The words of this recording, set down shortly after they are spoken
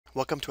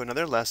Welcome to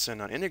another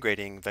lesson on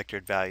integrating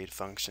vectored valued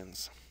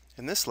functions.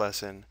 In this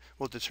lesson,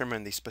 we'll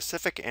determine the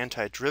specific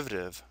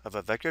antiderivative of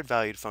a vectored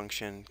valued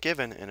function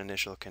given an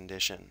initial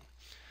condition.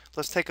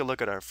 Let's take a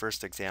look at our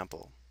first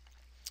example.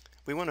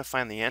 We want to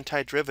find the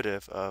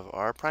antiderivative of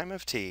r prime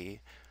of t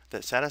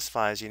that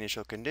satisfies the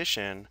initial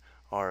condition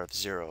r of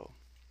 0.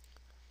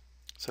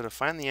 So to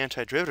find the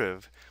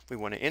antiderivative, we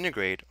want to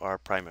integrate r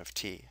prime of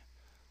t.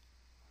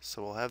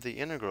 So we'll have the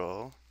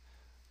integral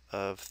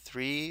of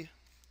 3t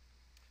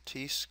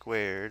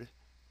squared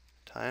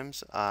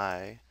times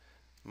I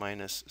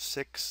minus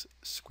 6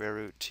 square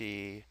root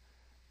t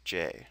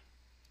j.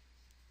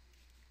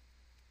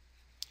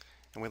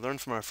 And we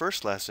learned from our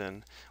first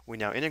lesson, we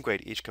now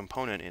integrate each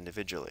component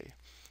individually.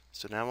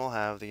 So now we'll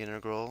have the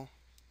integral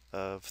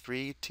of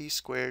 3t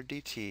squared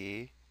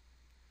dt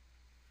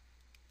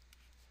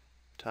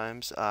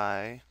times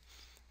I,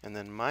 and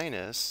then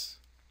minus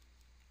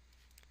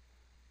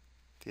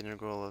the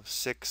integral of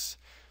 6.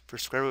 For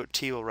square root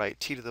t, we'll write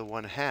t to the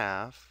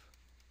 1/2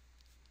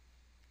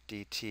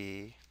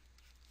 dt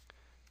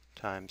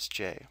times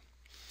j.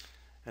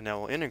 And now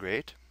we'll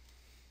integrate.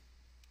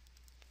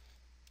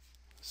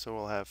 So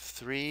we'll have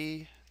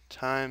 3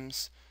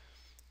 times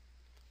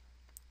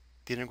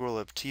the integral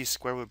of t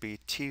squared would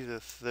be t to the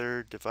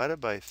 3rd divided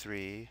by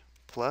 3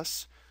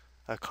 plus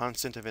a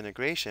constant of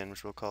integration,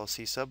 which we'll call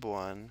c sub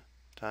 1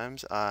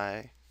 times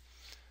I,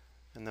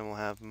 and then we'll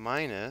have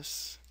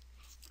minus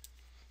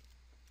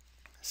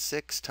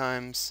 6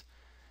 times,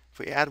 if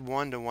we add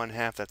 1 to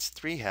 1/2, that's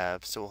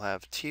 3/2, so we'll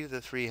have t to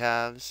the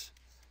 3/2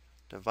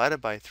 divided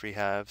by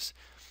 3/2,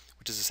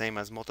 which is the same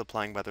as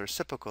multiplying by the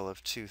reciprocal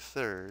of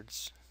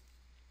 2/3,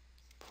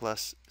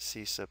 plus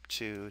c sub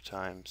 2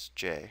 times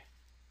j.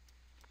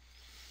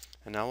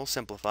 And now we'll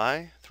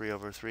simplify. 3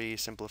 over 3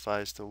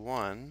 simplifies to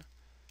 1.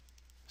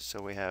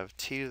 So we have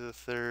t to the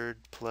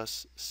 3rd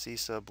plus c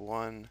sub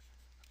 1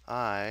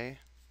 I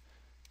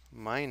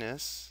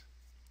minus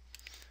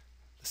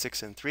the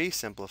 6 and 3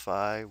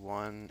 simplify,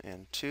 1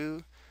 and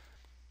 2.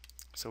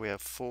 So we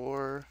have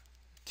 4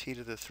 t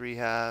to the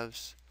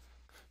 3/2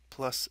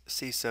 plus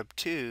c sub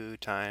 2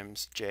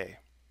 times j.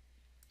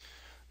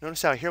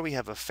 Notice how here we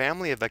have a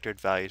family of vectored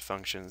valued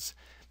functions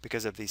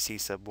because of the c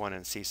sub 1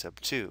 and c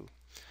sub 2.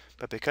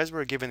 But because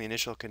we're given the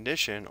initial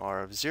condition r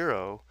of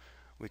 0,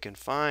 we can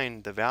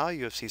find the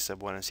value of c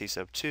sub 1 and c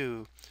sub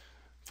 2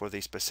 for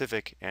the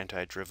specific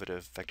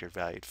antiderivative vectored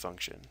valued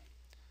function.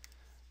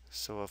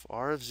 So if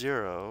r of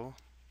 0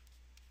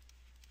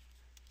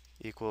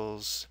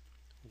 equals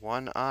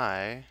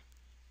 1i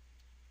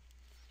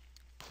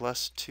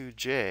plus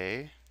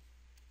 2j,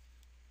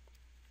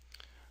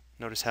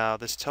 notice how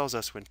this tells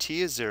us when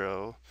t is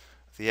 0,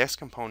 the x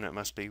component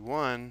must be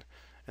 1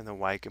 and the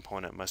y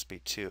component must be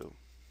 2.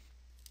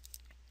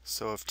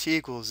 So if t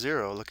equals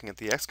 0, looking at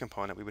the x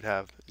component, we would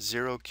have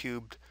 0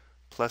 cubed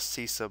plus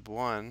c sub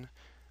 1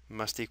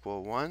 must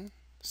equal 1.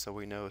 So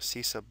we know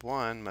c sub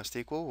 1 must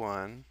equal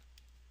 1.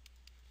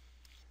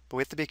 But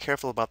we have to be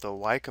careful about the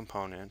y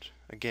component.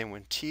 Again,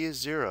 when t is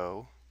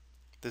 0,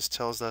 this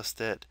tells us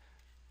that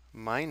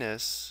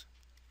minus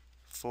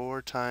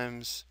 4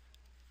 times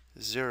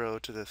 0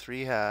 to the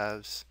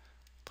 3/2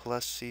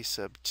 plus c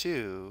sub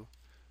 2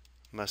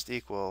 must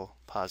equal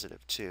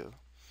positive 2.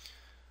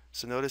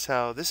 So notice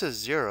how this is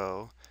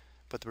 0,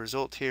 but the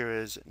result here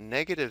is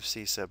negative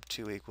c sub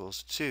 2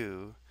 equals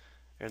 2,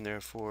 and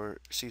therefore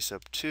c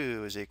sub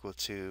 2 is equal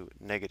to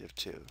negative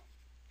 2.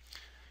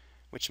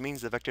 Which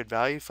means the vectored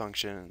value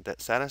function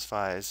that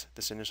satisfies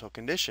this initial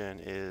condition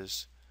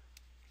is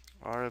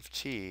r of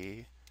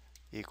t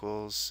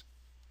equals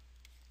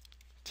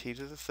t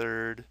to the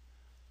 3rd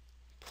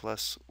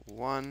plus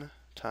 1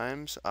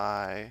 times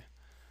I,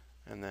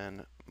 and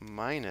then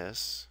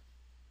minus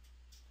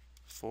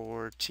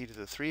 4t to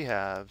the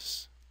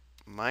 3/2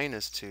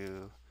 minus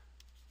 2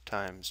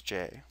 times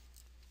j.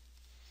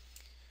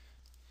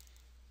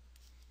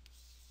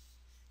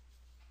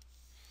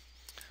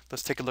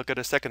 Let's take a look at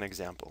a second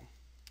example.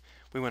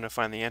 We want to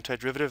find the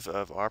antiderivative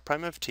of r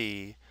prime of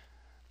t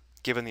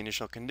given the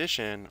initial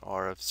condition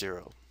r of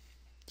 0.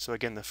 So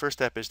again, the first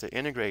step is to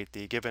integrate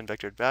the given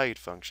vectored valued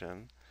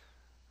function.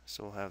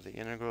 So we'll have the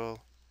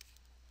integral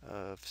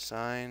of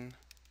sine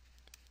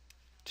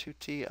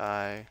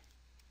 2ti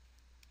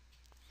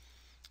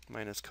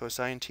minus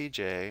cosine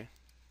tj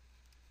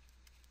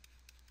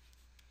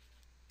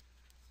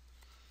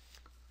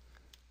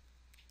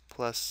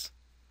plus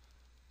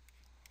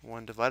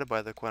 1 divided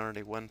by the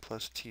quantity 1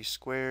 plus t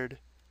squared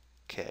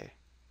k.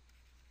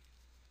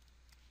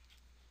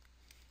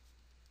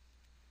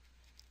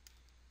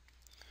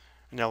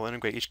 And now we'll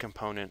integrate each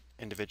component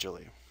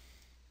individually.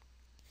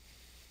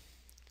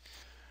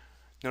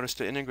 Notice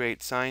to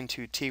integrate sine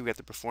 2t, we have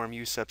to perform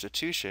u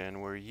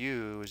substitution, where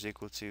u is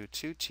equal to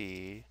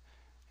 2t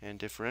and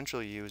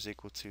differential u is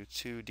equal to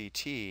 2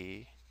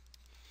 dt.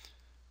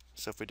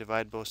 So if we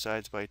divide both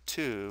sides by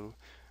 2,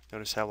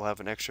 notice how we'll have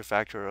an extra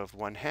factor of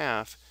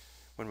 1/2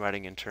 when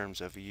writing in terms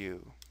of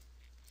u.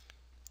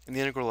 And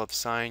the integral of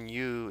sine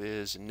u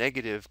is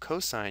negative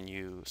cosine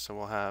u, so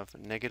we'll have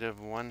negative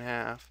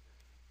 1/2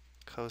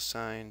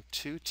 cosine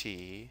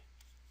 2t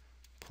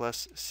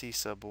plus c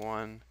sub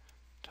 1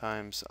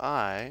 times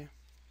I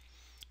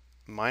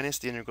minus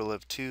the integral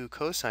of 2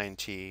 cosine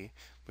t,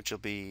 which will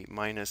be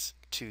minus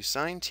 2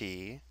 sine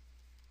t,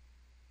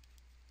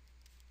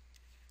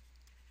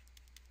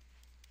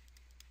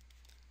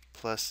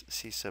 plus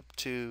c sub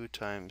 2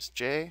 times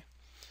j.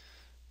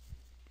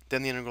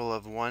 Then the integral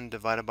of 1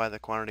 divided by the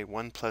quantity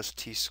 1 plus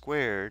t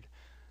squared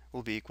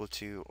will be equal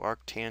to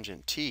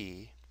arctangent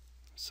t.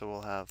 So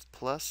we'll have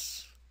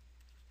plus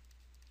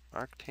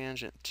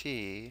arctangent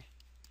t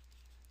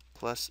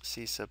plus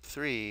c sub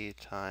 3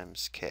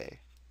 times k.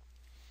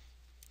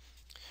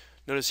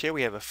 Notice here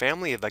we have a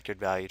family of vectored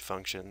valued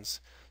functions.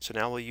 So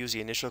now we'll use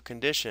the initial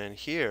condition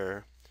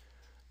here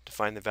to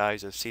find the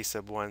values of c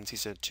sub 1, c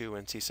sub 2,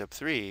 and c sub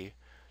 3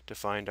 to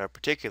find our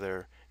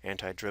particular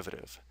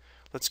antiderivative.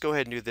 Let's go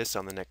ahead and do this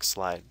on the next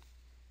slide.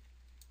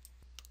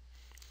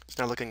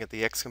 So now looking at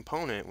the x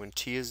component, when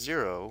t is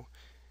 0,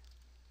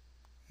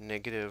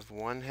 negative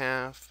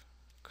 1/2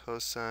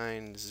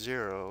 cosine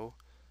 0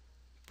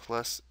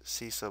 plus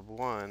c sub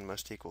 1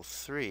 must equal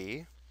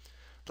 3.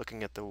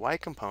 Looking at the y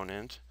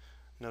component,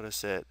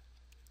 notice that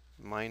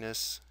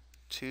minus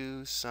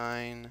 2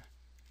 sine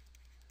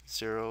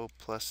 0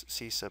 plus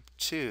c sub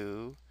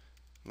 2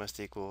 must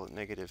equal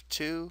negative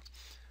 2.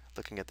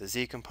 Looking at the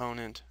z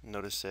component,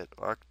 notice that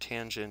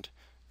arctangent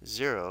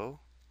 0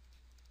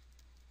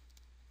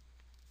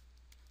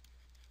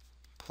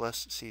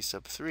 plus c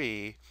sub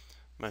 3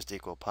 must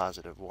equal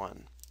positive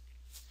 1.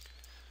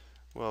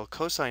 Well,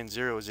 cosine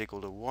 0 is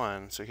equal to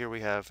 1, so here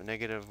we have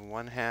negative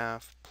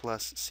 1/2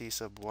 plus c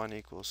sub 1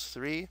 equals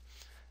 3.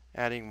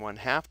 Adding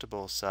 1/2 to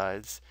both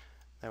sides,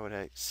 that would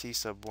have c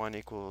sub 1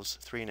 equals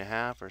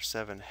 3.5 or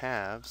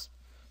 7/2.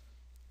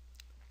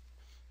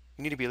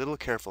 You need to be a little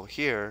careful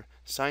here.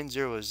 Sine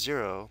 0 is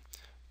 0.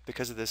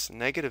 Because of this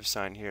negative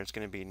sign here, it's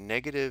going to be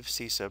negative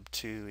c sub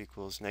 2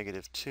 equals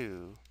negative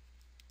 2.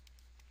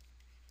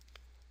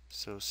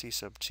 So c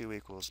sub 2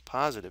 equals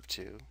positive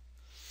 2.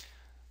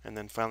 And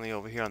then finally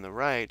over here on the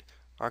right,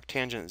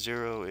 arctangent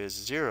 0 is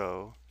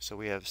 0, so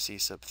we have c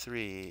sub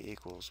 3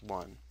 equals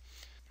 1.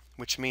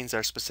 Which means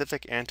our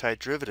specific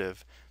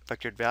antiderivative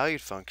vectored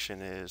valued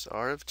function is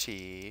r of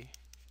t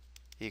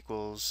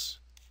equals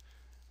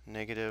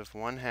negative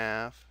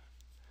 1/2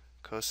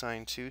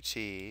 cosine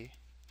 2t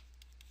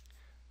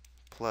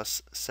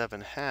plus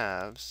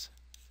 7/2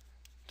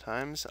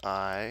 times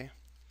I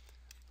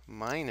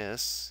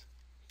minus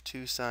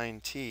 2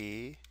 sine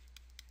t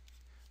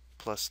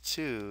plus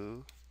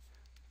 2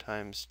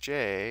 times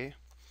j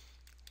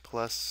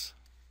plus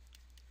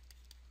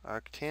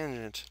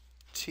arctangent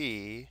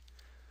t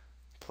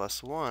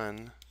plus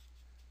 1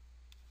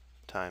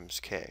 times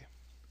k.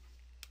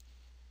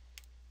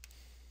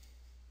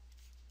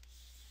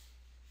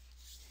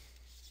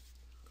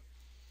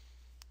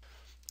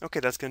 Okay,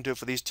 that's going to do it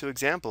for these two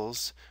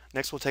examples.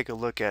 Next we'll take a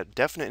look at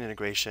definite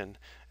integration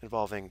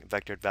involving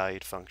vectored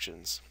valued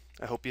functions.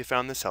 I hope you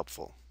found this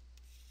helpful.